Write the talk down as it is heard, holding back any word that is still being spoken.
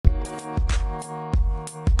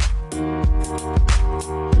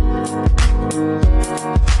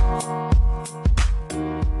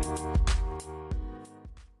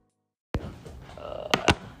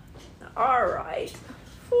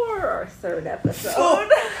3rd episode.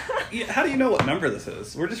 How do you know what number this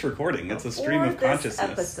is? We're just recording. It's a stream of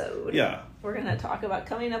consciousness. Episode. Yeah. We're going to talk about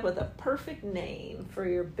coming up with a perfect name for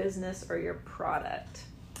your business or your product.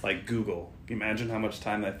 Like Google. Imagine how much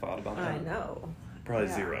time they thought about that. I know. Probably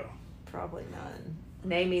zero. Probably none.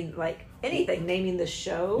 Naming, like, anything. Naming the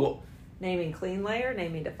show. Well, naming Clean Layer.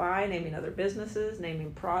 Naming Defy. Naming other businesses.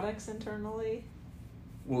 Naming products internally.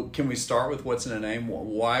 Well, can we start with what's in a name?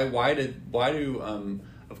 Why do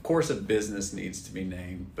of course a business needs to be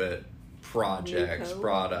named, but projects, Nico?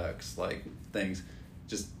 products, like things,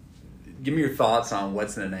 just give me your thoughts on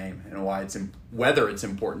what's in a name and why whether it's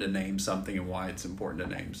important to name something and why it's important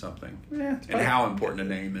to name something. Yeah, and how important a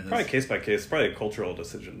name is. Probably case by case. Probably a cultural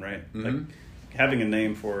decision, right? Mm-hmm. Like having a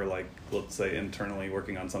name for, like, let's say internally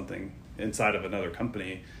working on something inside of another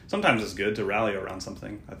company, sometimes it's good to rally around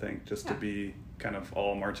something, I think, just to be kind of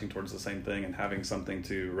all marching towards the same thing and having something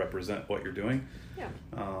to represent what you're doing. Yeah.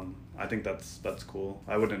 I think that's cool.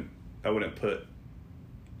 I wouldn't put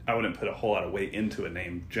a whole lot of weight into a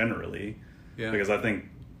name generally, because I think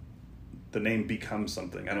the name becomes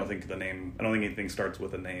something. I don't think anything starts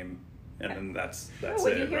with a name and then that's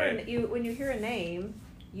when it, right? When you hear a name,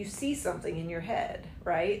 you see something in your head,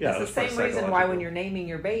 right? Yeah, that's the same reason why when you're naming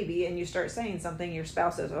your baby and you start saying something, your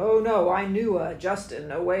spouse says, "Oh no, I knew Justin.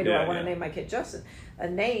 No way do I want to name my kid Justin." A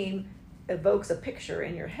name evokes a picture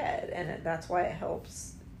in your head, and that's why it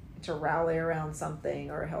helps to rally around something,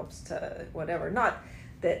 or it helps to whatever. Not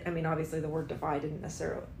that, I mean, obviously the word Defy didn't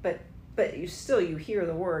necessarily, but you hear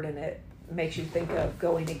the word and it makes you think of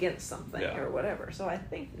going against something or whatever. So I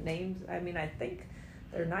think names, I think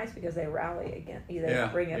they're nice because they rally again. They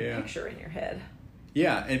bring a picture in your head.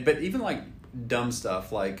 Yeah, but even like dumb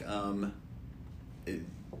stuff like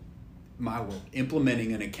my work,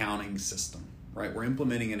 implementing an accounting system, right? We're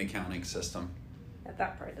implementing an accounting system.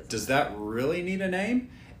 That part doesn't. Does that really need a name?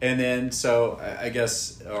 And then so I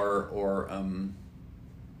guess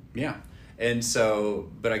and so,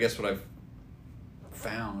 but I guess what I've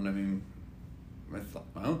found, I mean, my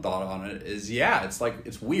own thought on it is,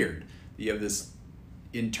 it's weird. You have this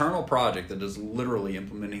internal project that is literally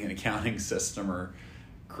implementing an accounting system or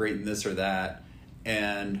creating this or that,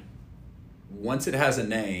 and once it has a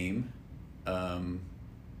name, I'm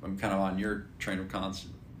kind of on your train of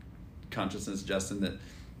consciousness, Justin, that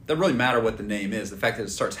doesn't really matter what the name is. The fact that it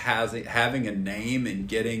starts having a name and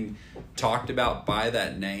getting talked about by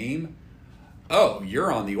that name. Oh,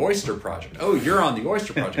 you're on the Oyster Project. Oh, you're on the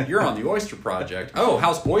Oyster Project. You're on the Oyster Project. Oh,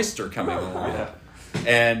 how's Oyster coming along?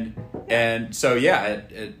 And so,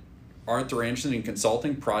 at Arthur Andersen and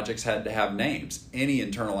consulting, projects had to have names. Any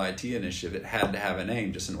internal IT initiative, it had to have a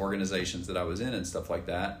name, just in organizations that I was in and stuff like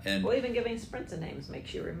that. And even giving sprints a names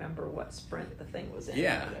makes you remember what sprint the thing was in.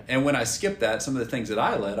 Yeah, and when I skipped that, some of the things that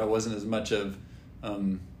I led, I wasn't as much of,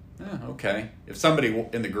 okay. If somebody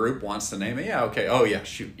in the group wants to name it, okay. Oh, yeah,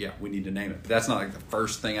 shoot, yeah, we need to name it. But that's not like the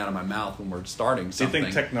first thing out of my mouth when we're starting something. Do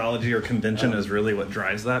you think technology or convention is really what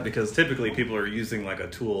drives that? Because typically people are using like a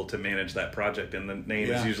tool to manage that project, and the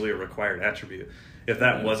name is usually a required attribute. If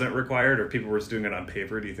that wasn't required, or people were just doing it on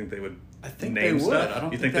paper, do you think they would? I think name they would. Stuff? I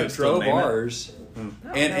don't you think they that drove ours.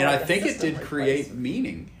 And I think it did like create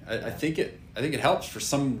meaning. I think it helps for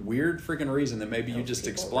some weird freaking reason that maybe you just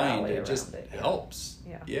explained. It just helps.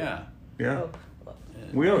 Yeah.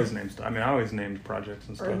 We always named stuff. I mean, I always named projects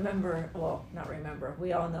and stuff. Not remember.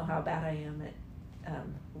 We all know how bad I am at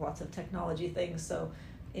lots of technology things. So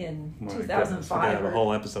in 2005, a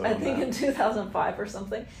whole episode. I think in 2005 or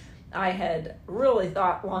something, I had really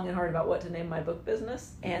thought long and hard about what to name my book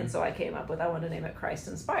business. And so I came up with, I wanted to name it Christ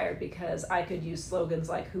Inspired, because I could use slogans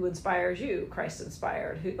like "Who inspires you? Christ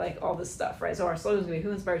Inspired." Who, like all this stuff, right? So our slogan's gonna be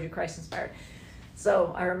 "Who inspires you? Christ Inspired."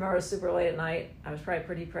 So I remember it was super late at night. I was probably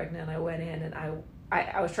pretty pregnant. I went in and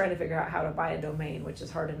I was trying to figure out how to buy a domain, which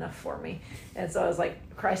is hard enough for me. And so I was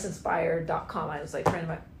like, ChristInspired.com. I was like trying to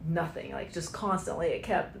buy nothing, like just constantly. It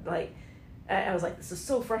kept like, I was like, this is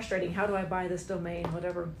so frustrating. How do I buy this domain?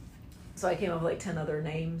 Whatever. So I came up with like 10 other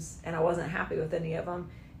names, and I wasn't happy with any of them.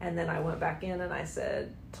 And then I went back in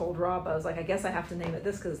and told Rob, I was like, I guess I have to name it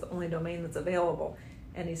this because it's the only domain that's available.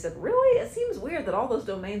 And he said, really? It seems weird that all those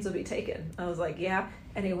domains will be taken. I was like, yeah.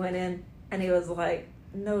 And he went in and he was like,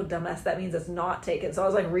 no, dumbass, that means it's not taken. So I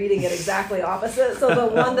was like reading it exactly opposite. So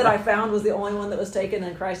the one that I found was the only one that was taken,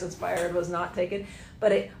 and Christ Inspired was not taken.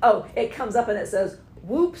 But it comes up and it says,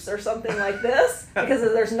 whoops, or something like this, because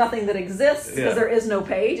there's nothing that exists, because there is no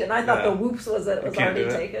page. And I thought the whoops was that it was already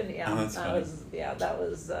taken. Yeah, that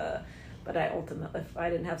was but I ultimately, if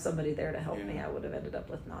I didn't have somebody there to help me, I would have ended up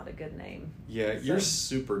with not a good name. Yeah, you're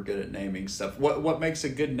super good at naming stuff. What makes a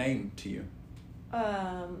good name to you?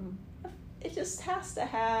 It just has to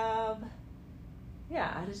have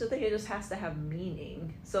Yeah, I just think it just has to have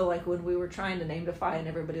meaning. So, like, when we were trying to name Defy and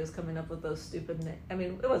everybody was coming up with those stupid names. I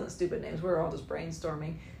mean, it wasn't stupid names. We were all just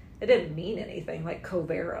brainstorming. It didn't mean anything. Like,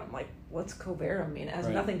 Coverum. Like, what's Coverum mean? It has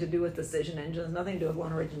nothing to do with decision engines, nothing to do with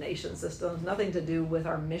loan origination systems, nothing to do with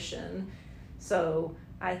our mission. So,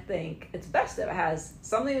 I think it's best if it has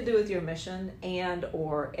something to do with your mission and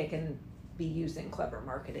or it can be used in clever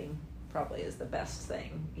marketing. Probably is the best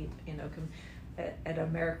thing. You know, at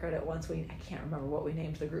America at once I can't remember what we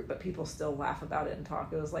named the group, but people still laugh about it and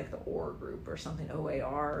talk. It was like the OR group or something,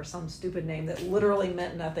 OAR or some stupid name that literally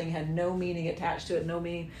meant nothing, had no meaning attached to it, no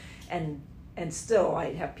meaning, and still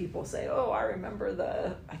I have people say, oh, I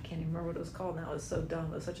remember I can't even remember what it was called now. It was so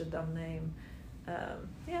dumb. It was such a dumb name.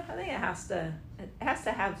 Yeah, I think it has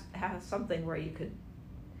to have something where you could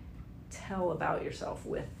tell about yourself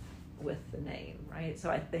with the name, right? So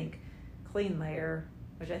I think Clean Layer,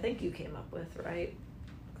 which I think you came up with, right?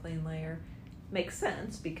 Clean Layer makes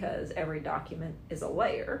sense because every document is a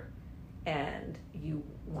layer and you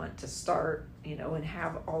want to start, you know, and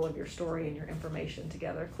have all of your story and your information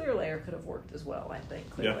together. Clear Layer could have worked as well, I think.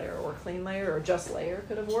 Clear Layer or Clean Layer or just Layer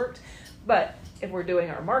could have worked. But if we're doing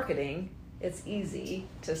our marketing, it's easy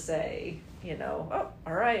to say, you know, oh,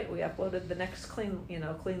 all right, we uploaded the next clean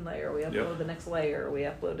layer, we uploaded the next layer, we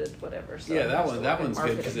uploaded whatever. So yeah, that one's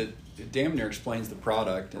good because it damn near explains the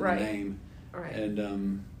product and the name. Right.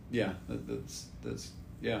 And that's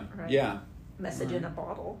right. Yeah. Message in a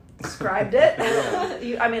bottle. Described it.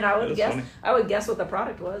 I would guess what the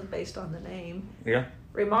product was based on the name. Yeah.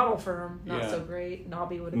 Remodel firm, not so great.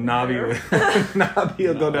 Nobby would have been Nobby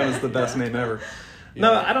will go down as the best name ever. Yeah.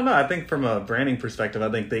 No, I don't know. I think from a branding perspective, I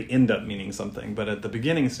think they end up meaning something. But at the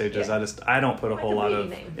beginning stages, I don't put a whole lot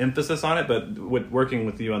of emphasis on it. But working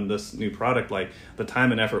with you on this new product, like the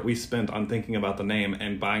time and effort we spent on thinking about the name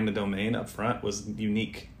and buying the domain up front was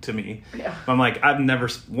unique to me. Yeah. I'm like, I've never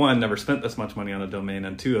spent this much money on a domain,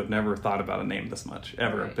 and two, I've never thought about a name this much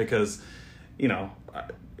ever because, you know,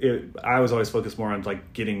 I was always focused more on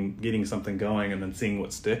like getting something going and then seeing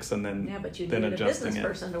what sticks and then but you then needed adjusting a business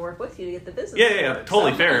person to work with you to get the business. Yeah,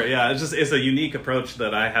 totally fair. Yeah, it's a unique approach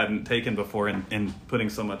that I hadn't taken before in putting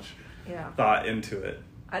so much thought into it.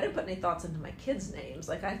 I didn't put any thoughts into my kids' names.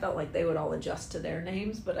 Like I felt like they would all adjust to their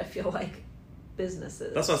names, but I feel like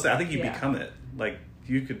businesses. That's what I say. I think you become it. Like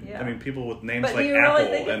you could. I mean, people with names but like do you Apple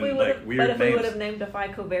really think and like weird names. But if we would have named Defy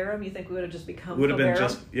Coverum, you think we would have just become? Would have been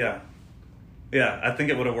Coverum? Yeah, I think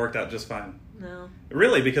it would have worked out just fine. No.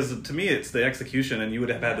 Really, because to me it's the execution, and you would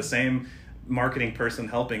have had the same marketing person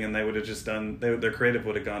helping, and they would have just done, their creative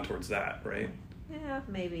would have gone towards that, right? Yeah,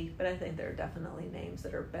 maybe, but I think there are definitely names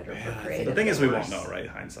that are better for creative. The thing is, we won't know, right?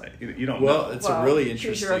 Hindsight, you don't know. Well, it's a really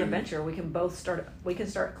interesting. Choose your own adventure. We can both start. We can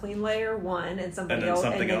start Clean Layer 1, and somebody else,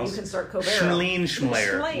 and then you can start Coverum. Schlein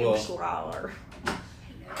Schlein.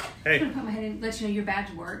 Hey. I'm going to put my head in, let you know your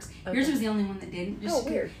badge works. Okay. Yours was the only one that didn't.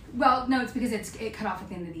 Weird. Well, no, it's because it cut off at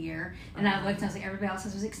the end of the year. And I looked and I was like, everybody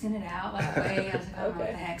else's was extended out that way. I was like, oh, what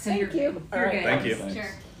the heck. So you're good. You're good. Thank you.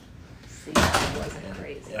 Sure. See, that wasn't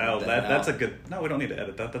crazy. Oh, that's a good... No, we don't need to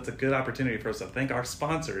edit that. That's a good opportunity for us to thank our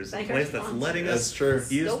sponsors. The place that's letting us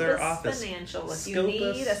use their office. Financial. If you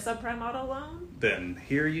need a subprime auto loan, then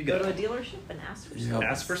here you go. Go to a dealership and ask for Scopus.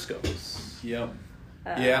 Ask for Scopus. Yep.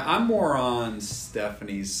 Yeah, I'm more on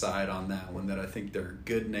Stephanie's side on that one, that I think there are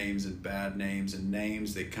good names and bad names, and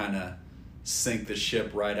names that kind of sink the ship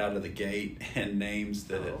right out of the gate, and names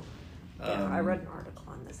that... I read an article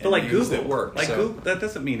on this. But like Google, that work. Like Google, that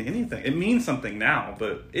doesn't mean anything. It means something now,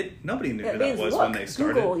 but nobody knew who that was when they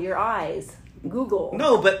started. Google your eyes. Google.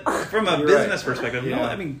 No, but from a business perspective, no,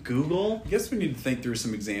 I mean Google. I guess we need to think through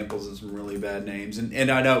some examples of some really bad names, and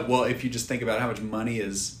I know. Well, if you just think about how much money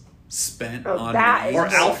is spent on that, or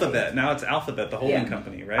Alphabet. Now it's Alphabet, the holding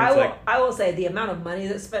company, right? I will say the amount of money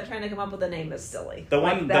that's spent trying to come up with a name is silly. The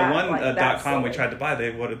one .com we tried to buy,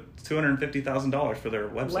 they wanted $250,000 for their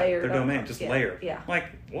website, their domain, just Layer. Yeah. Like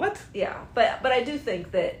what? Yeah, but I do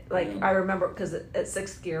think that I remember because at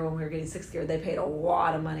Sixth Gear, when we were getting Sixth Gear, they paid a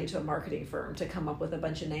lot of money to a marketing firm to come up with a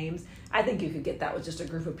bunch of names. I think you could get that with just a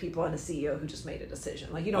group of people and a CEO who just made a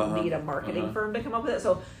decision. Like you don't need a marketing firm to come up with it.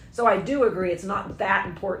 So I do agree it's not that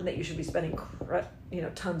important that you should be spending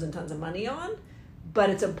tons and tons of money on, but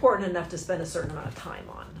it's important enough to spend a certain amount of time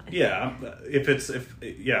on. There's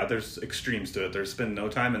extremes to it. There's spend no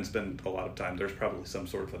time and spend a lot of time. There's probably some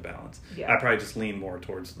sort of a balance. Yeah. I probably just lean more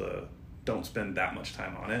towards the don't spend that much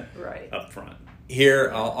time on it up front.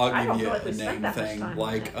 Here, I'll give you a name thing.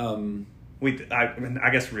 I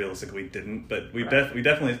guess realistically we didn't, but we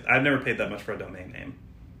definitely. I've never paid that much for a domain name.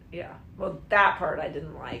 Yeah, well, that part I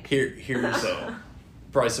didn't like. Here's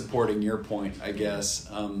probably supporting your point, I guess.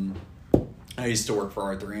 I used to work for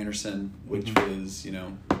Arthur Andersen, which was,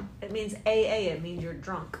 It means AA. It means you're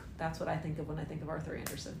drunk. That's what I think of when I think of Arthur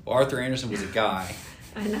Andersen. Well, Arthur Andersen was a guy.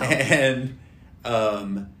 I know.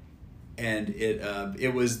 And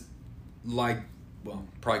it was like, well,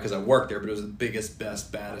 probably because I worked there, but it was the biggest,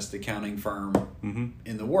 best, baddest accounting firm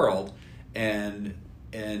in the world. And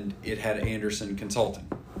it had Andersen Consulting.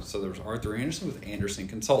 So there was Arthur Andersen with Andersen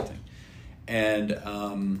Consulting. And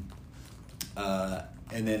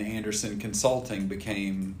then Andersen Consulting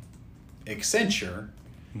became Accenture.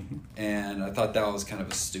 And I thought that was kind of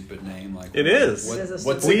a stupid name. Like it is.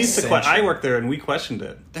 What's we used to I worked there and we questioned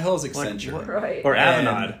it. The hell is Accenture? Like, right. Or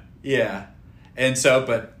Avanade. Yeah. And so,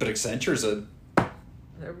 but Accenture's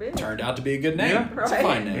They're big. turned out to be a good name. Yeah. It's a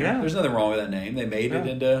fine name. Yeah. There's nothing wrong with that name. They made it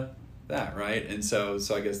into that, right? And so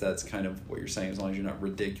I guess that's kind of what you're saying. As long as you're not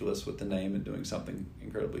ridiculous with the name and doing something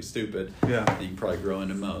incredibly stupid, you can probably grow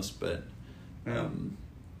into most. But,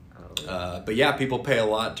 but yeah, people pay a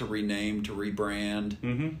lot to rename, to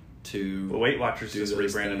rebrand, to. Well, Weight Watchers just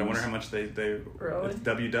rebranded. Things. I wonder how much they really? It's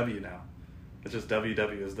WW now. It's just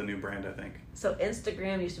WW is the new brand, I think. So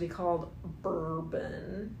Instagram used to be called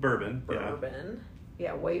Bourbon. Bourbon.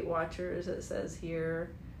 Yeah, Weight Watchers, it says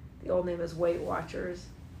here. The old name is Weight Watchers.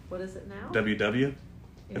 What is it now? WW?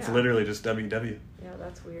 Yeah. It's literally just WW. Yeah,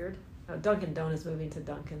 that's weird. Oh, Dunkin' Donuts moving to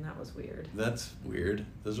Dunkin'. That was weird. That's weird.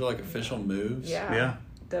 Those are like official moves. Yeah.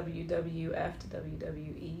 WWF to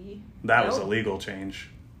WWE. That was a legal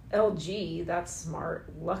change. LG, that's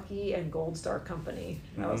smart. Lucky and Gold Star Company.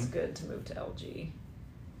 That was good to move to LG.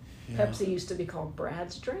 Yeah. Pepsi used to be called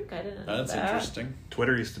Brad's Drink. I didn't know That's that. interesting.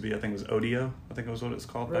 Twitter used to be, I think it was Odeo. I think it was what it's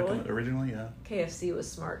called back originally, yeah. KFC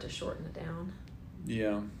was smart to shorten it down.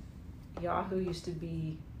 Yeah. Yahoo used to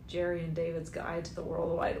be Jerry and David's Guide to the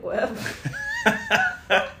World Wide Web.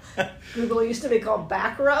 Google used to be called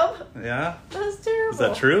Backrub. Yeah. That's terrible. Is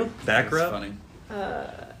that true? Backrub? Funny.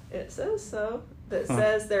 It says so. That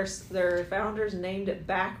says their founders named it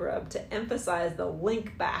Backrub to emphasize the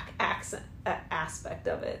link back aspect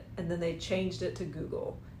of it, and then they changed it to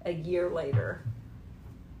Google a year later.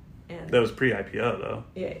 And that was pre-IPO though.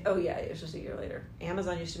 Yeah. Oh yeah, it was just a year later.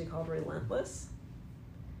 Amazon used to be called Relentless.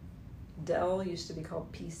 Dell used to be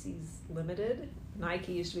called PCs Limited.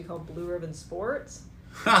 Nike used to be called Blue Ribbon Sports.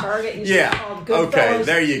 Target used to be called Goodfellas. Okay,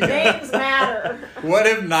 there you go. Names matter. What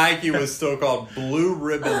if Nike was still called Blue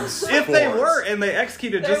Ribbon Sports? If they were and they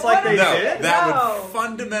executed just like they did? That would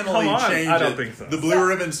fundamentally change I don't think so. The Blue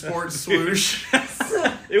Ribbon Sports swoosh.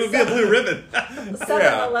 It would be a blue ribbon.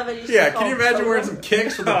 7-Eleven used to be can you imagine wearing some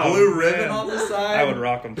kicks with a blue ribbon on the side? I would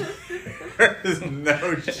rock them. There's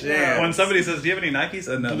no chance. When somebody says, do you have any Nikes?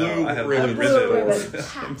 No, I have blue ribbon.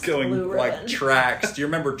 I'm going like Trax. Do you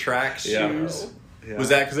remember Trax shoes? Yeah. Was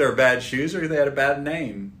that because they were bad shoes or they had a bad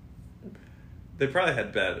name? They probably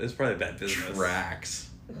had it was probably a bad business. Trax.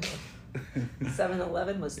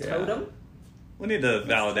 7-Eleven was Totem. We need to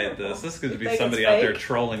validate this. This could be somebody out there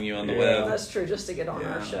trolling you on the web. That's true, just to get on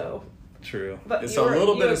our show. True. But it's you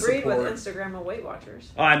agreed with Instagram and Weight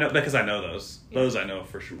Watchers. Oh, I know, because I know those. Yeah. Those I know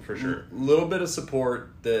for sure. A little bit of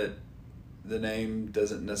support that the name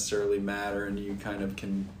doesn't necessarily matter and you kind of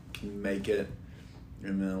can make it.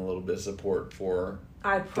 And then a little bit of support for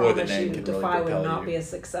I promise the name you, Defy would not be as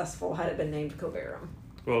successful had it been named Coverum.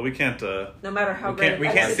 Well, we can't. No matter how we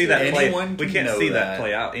can't see that play. We can't see that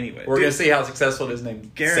play out anyway. We're gonna see how successful it is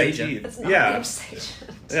named Guaranteed. It's not named Sagent.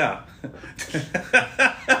 Yeah.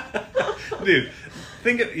 Dude,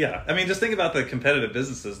 I mean, just think about the competitive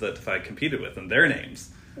businesses that Defy competed with and their names.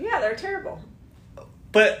 Yeah, they're terrible.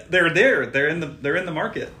 But they're there. They're in the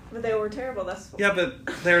market. But they were terrible. That's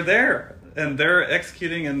but they're there. And they're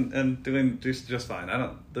executing and doing just fine.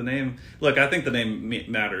 The name, look, I think the name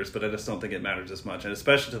matters, but I just don't think it matters as much. And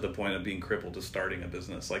especially to the point of being crippled to starting a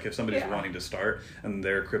business. Like if somebody's wanting to start and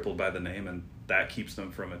they're crippled by the name and that keeps them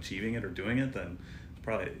from achieving it or doing it, then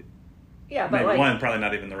probably, but probably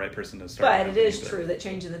not even the right person to start. But it is true that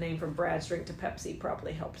changing the name from Brad's Drink to Pepsi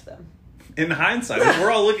probably helped them. In hindsight, we're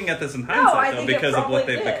all looking at this in hindsight though, because of what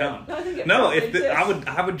they've become.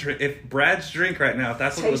 I would drink if Brad's Drink right now. If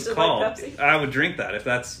that's what it was called, like I would drink that. If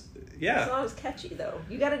that's It's not as catchy though.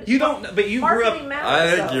 You got to. You don't. But you grew up.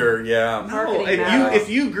 I think you're. Yeah. No, if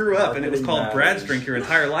you grew up and it was called Brad's Drink your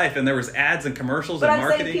entire life, and there was ads and commercials and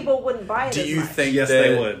marketing, saying people wouldn't buy it. Do you think? Yes,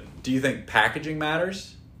 they would. Do you think packaging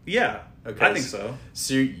matters? Yeah. Okay. I think so.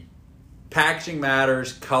 So. Packaging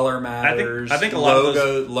matters, color matters. I think a lot of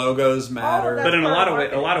those logos matter. But in a lot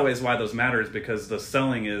of ways, why those matter is because the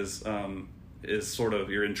selling is sort of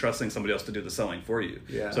you're entrusting somebody else to do the selling for you.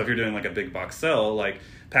 Yeah. So if you're doing like a big box sell, like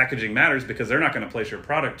packaging matters because they're not going to place your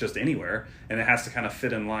product just anywhere, and it has to kind of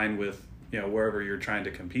fit in line with wherever you're trying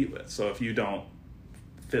to compete with. So if you don't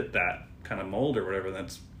fit that kind of mold or whatever,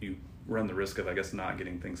 you run the risk of, I guess, not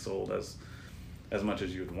getting things sold as much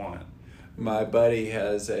as you would want. My buddy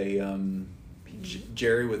has a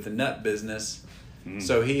Jerry with the nut business.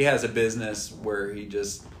 So he has a business where he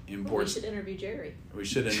just imports. We should interview Jerry. We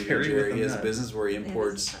should interview Jerry. He has a business where he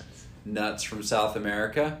imports nuts from South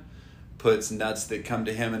America, puts nuts that come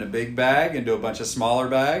to him in a big bag into a bunch of smaller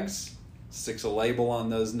bags, sticks a label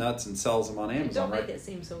on those nuts, and sells them on Amazon. Don't make it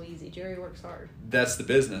seem so easy. Jerry works hard. That's the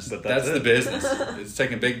business. But that's the business. It's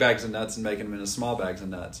taking big bags of nuts and making them into small bags of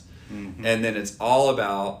nuts. And then it's all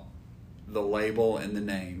about the label and the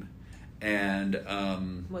name. And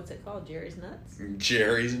what's it called? Jerry's Nuts?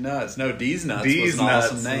 Jerry's Nuts. No, D's Nuts D's was an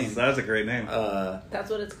Nuts. awesome name. That's a great name.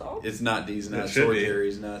 That's what it's called? It's not D's Nuts or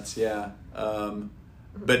Jerry's Nuts, yeah.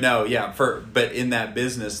 But no, yeah, but in that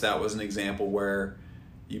business, that was an example where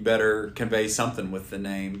you better convey something with the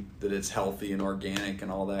name, that it's healthy and organic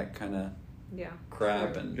and all that kind of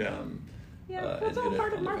crap. And that's all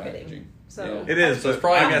part of marketing. So it is, but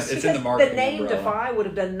probably, I guess it's in the marketing. The name umbrella. Defy would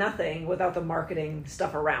have done nothing without the marketing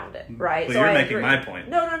stuff around it, right? But so you're making my point.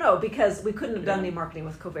 No, because we couldn't have done any marketing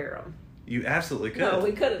with Coverum. You absolutely could. No,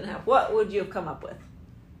 we couldn't have. What would you have come up with?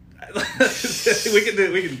 we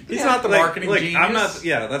can. He's not the marketing genius. I'm not.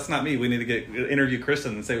 Yeah, that's not me. We need to interview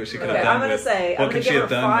Kristen and say what she could have done. I'm going to say, I'm going to give her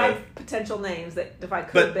 5 with... potential names that Defy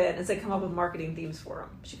could have been, and say come up with marketing themes for them.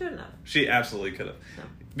 She couldn't have. She absolutely could have, no.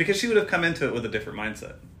 Because she would have come into it with a different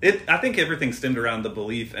mindset. I think everything stemmed around the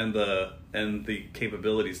belief and the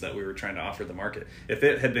capabilities that we were trying to offer the market. If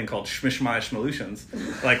it had been called Schmishmai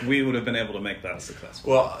Schmolutions, like we would have been able to make that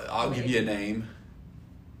successful. Well, I'll give you a name.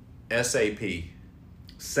 SAP.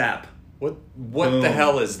 SAP. What the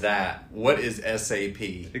hell is that? What is SAP?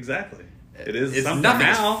 Exactly. It's something nothing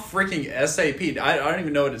now. Freaking SAP. I don't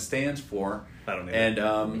even know what it stands for. I don't know. And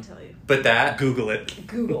let me tell you. But that Google it.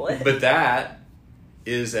 Google it. But that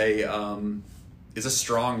is a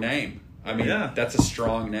strong name. I mean, that's a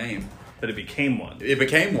strong name. But it became one. It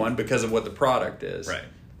became one because of what the product is.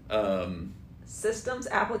 Right. Systems,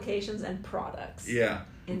 applications, and products. Yeah.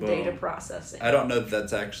 In data processing. I don't know if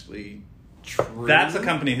that's actually true. That's a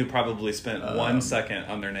company who probably spent 1 second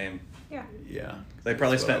on their name. Yeah. Yeah. They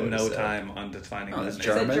probably spent no time on defining that it's name.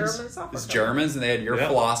 Germans. It's Germans, and they had your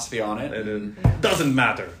philosophy on it. It doesn't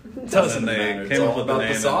matter. Doesn't matter. Came up with about the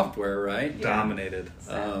name the software, right? Dominated.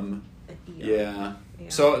 Yeah.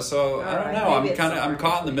 So I don't know. I'm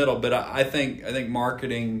caught in the middle, but I think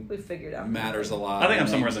marketing we figured out matters a lot. I think I'm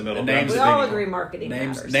somewhere in the middle. We all agree marketing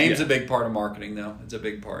matters. Name's a big part of marketing, though. It's a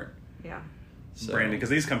big part. Yeah. So. Branding, because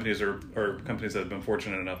these companies are companies that have been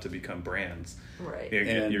fortunate enough to become brands. Right.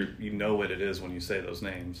 You know what it is when you say those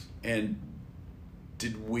names. And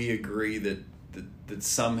did we agree that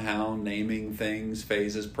somehow naming things,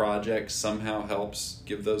 phases, projects, somehow helps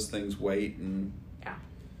give those things weight? And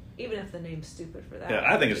even if the name's stupid for that. Yeah,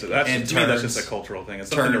 I think that's just a cultural thing. It's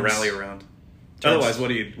something to rally around. Otherwise, what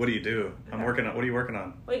do you do? I'm working on. What are you working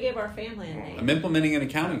on? We gave our family a name. I'm implementing an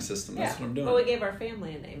accounting system. That's what I'm doing. Well, we gave our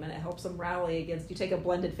family a name, and it helps them rally against. You take a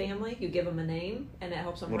blended family, you give them a name, and it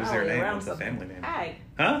helps them rally around What's something. What's the family name? Ag.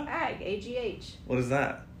 Huh? Ag. AGH. What is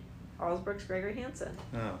that? Allsbrooks Gregory Hansen.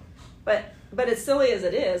 Oh. But as silly as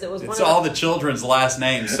it is, it was. It's all the children's last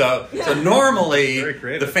names. So normally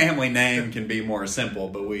the family name can be more simple,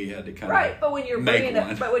 but we had to kind of But when you're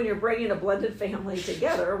bringing a blended family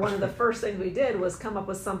together, one of the first things we did was come up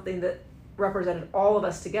with something that represented all of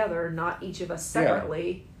us together, not each of us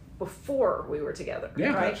separately. Before we were together,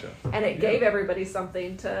 right? Gotcha. And it gave everybody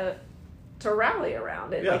something to rally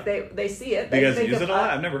around it. Like they see it. You guys use it a lot?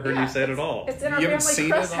 I've never heard you say it at all. It's in our family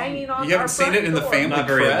crest hanging on. You haven't seen it in the family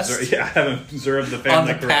crest? I haven't observed the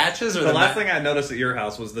family crest. On the patches? Or the last thing I noticed at your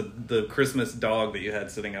house was the Christmas dog that you had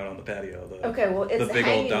sitting out on the patio. It's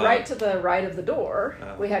hanging right to the right of the door.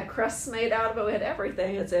 We had crests made out of it. We had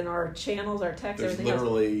everything. It's in our channels, our text, everything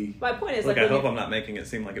else. My point is, I hope I'm not making it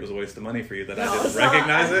seem like it was a waste of money for you that I didn't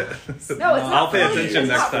recognize it. No, it's not. I'll pay attention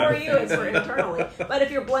next It's not time. for you. It's for internally. But if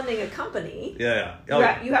you're blending a company,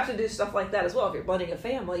 you have to do stuff like that as well. If you're blending a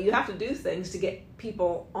family, you have to do things to get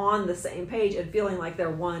people on the same page and feeling like they're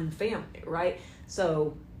one family, right?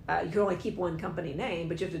 So you can only keep one company name,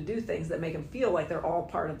 but you have to do things that make them feel like they're all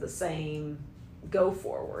part of the same go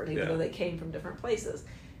forward, even though they came from different places.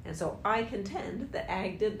 And so I contend that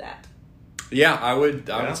Ag did that. Yeah, I would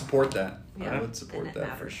support that. Yeah. I would support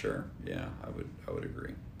that for sure. Yeah, I would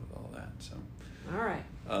agree with all that. So. All right.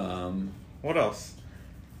 What else?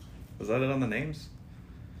 Was that it on the names?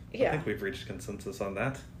 Yeah. I think we've reached consensus on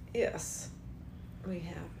that. Yes. We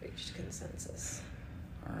have reached consensus.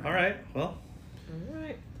 All right. Well. All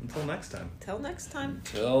right. Until next time. Till next time.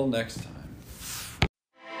 Till next time.